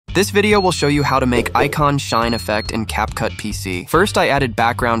This video will show you how to make icon shine effect in CapCut PC. First, I added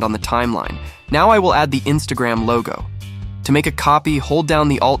background on the timeline. Now I will add the Instagram logo. To make a copy, hold down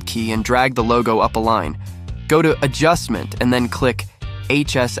the Alt key and drag the logo up a line. Go to Adjustment and then click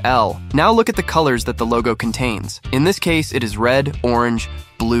HSL. Now look at the colors that the logo contains. In this case, it is red, orange,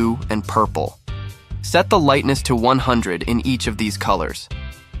 blue, and purple. Set the lightness to 100 in each of these colors.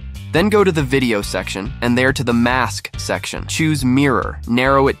 Then go to the video section, and there to the mask section. Choose mirror,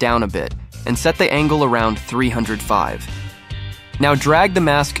 narrow it down a bit, and set the angle around 305. Now drag the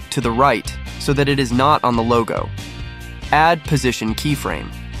mask to the right so that it is not on the logo. Add position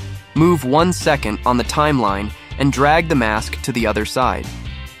keyframe. Move 1 second on the timeline and drag the mask to the other side.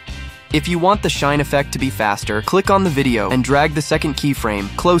 If you want the shine effect to be faster, click on the video and drag the second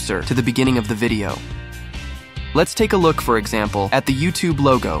keyframe closer to the beginning of the video. Let's take a look, for example, at the YouTube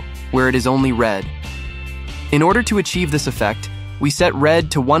logo, where it is only red. In order to achieve this effect, we set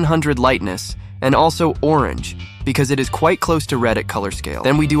red to 100 lightness and also orange, because it is quite close to red at color scale.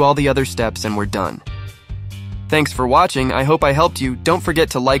 Then we do all the other steps and we're done. Thanks for watching. I hope I helped you. Don't forget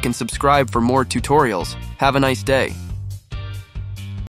to like and subscribe for more tutorials. Have a nice day.